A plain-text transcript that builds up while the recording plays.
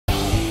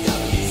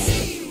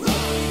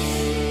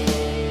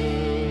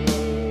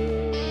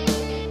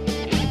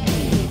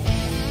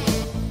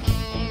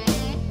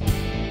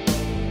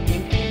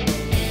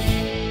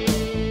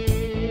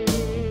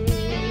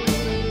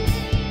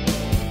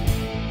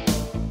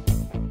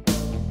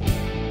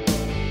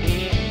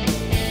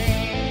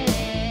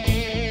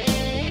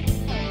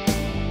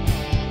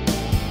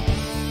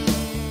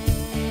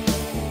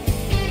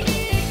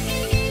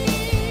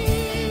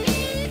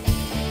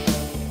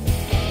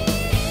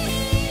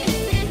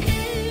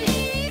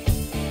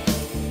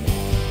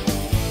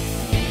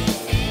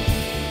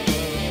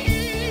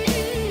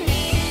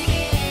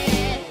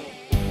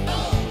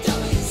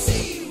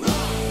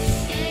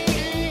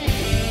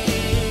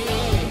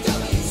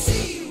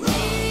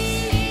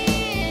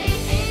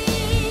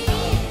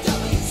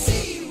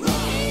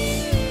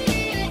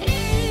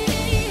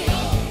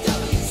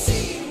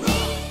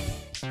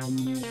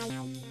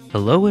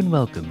Hello and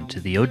welcome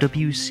to the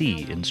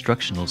OWC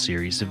instructional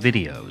series of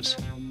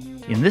videos.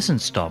 In this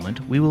installment,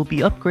 we will be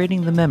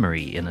upgrading the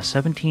memory in a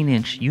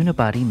 17-inch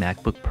Unibody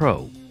MacBook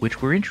Pro,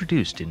 which were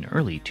introduced in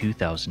early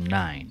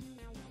 2009.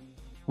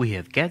 We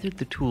have gathered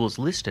the tools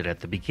listed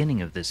at the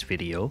beginning of this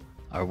video,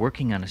 are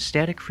working on a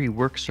static-free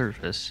work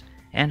surface,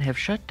 and have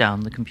shut down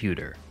the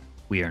computer.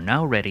 We are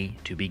now ready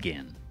to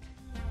begin.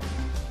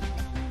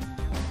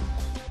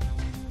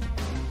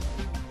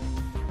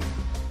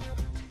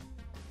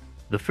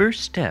 The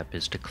first step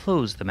is to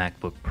close the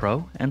MacBook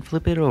Pro and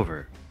flip it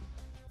over.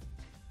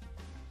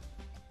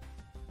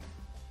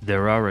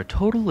 There are a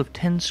total of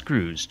 10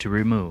 screws to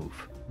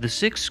remove. The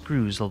 6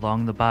 screws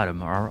along the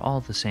bottom are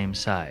all the same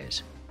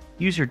size.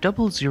 Use your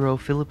 00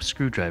 Phillips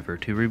screwdriver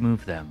to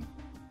remove them.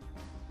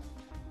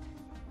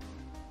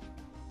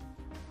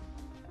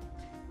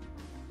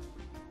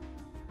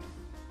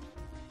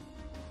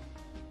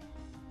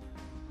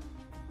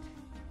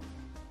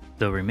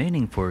 The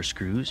remaining 4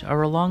 screws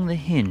are along the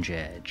hinge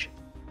edge.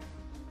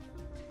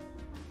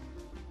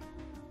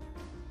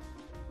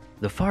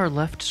 The far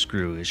left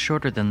screw is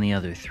shorter than the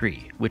other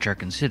 3, which are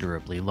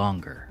considerably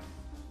longer.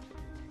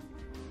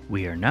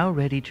 We are now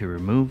ready to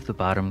remove the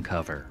bottom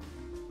cover.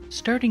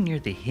 Starting near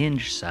the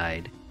hinge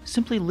side,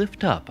 simply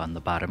lift up on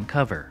the bottom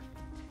cover.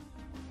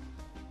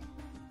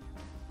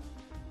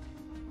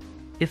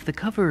 If the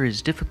cover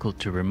is difficult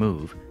to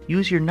remove,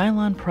 use your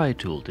nylon pry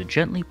tool to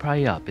gently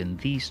pry up in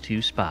these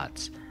 2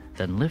 spots,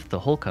 then lift the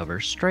whole cover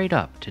straight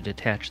up to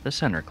detach the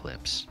center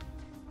clips.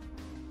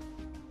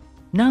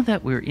 Now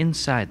that we're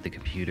inside the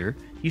computer,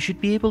 you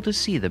should be able to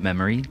see the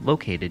memory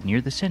located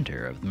near the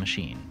center of the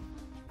machine.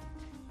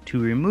 To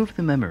remove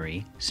the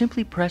memory,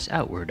 simply press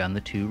outward on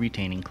the 2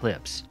 retaining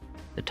clips.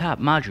 The top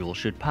module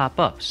should pop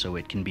up so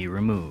it can be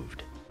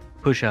removed.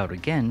 Push out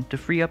again to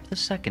free up the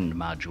second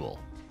module.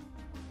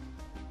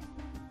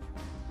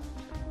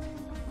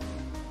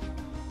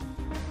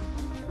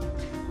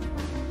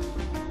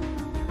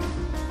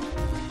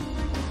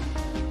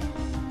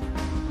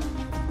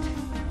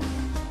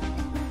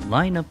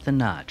 Line up the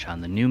notch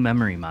on the new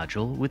memory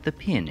module with the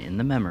pin in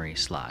the memory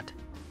slot.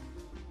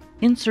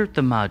 Insert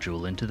the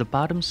module into the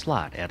bottom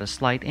slot at a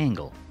slight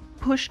angle.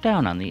 Push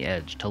down on the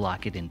edge to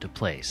lock it into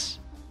place.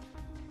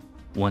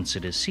 Once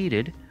it is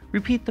seated,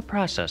 repeat the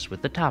process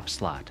with the top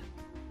slot.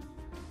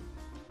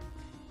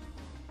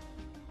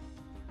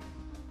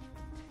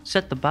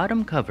 Set the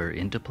bottom cover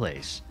into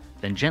place,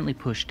 then gently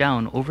push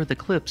down over the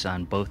clips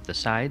on both the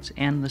sides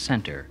and the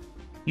center.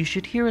 You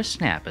should hear a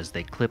snap as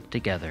they clip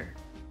together.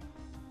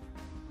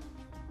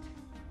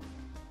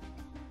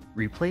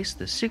 Replace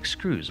the 6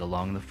 screws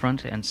along the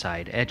front and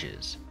side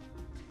edges.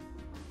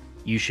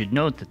 You should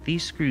note that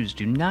these screws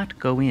do not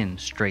go in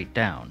straight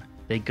down,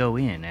 they go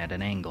in at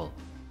an angle.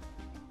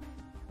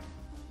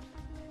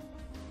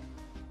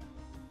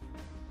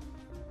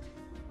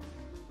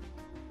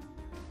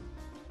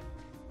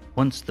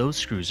 Once those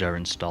screws are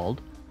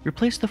installed,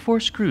 replace the 4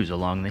 screws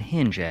along the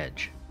hinge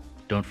edge.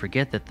 Don't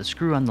forget that the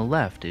screw on the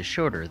left is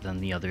shorter than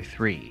the other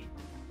 3.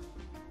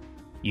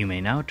 You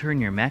may now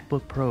turn your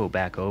MacBook Pro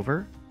back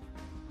over,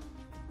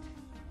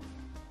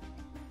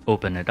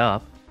 open it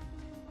up,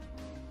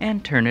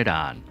 and turn it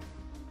on.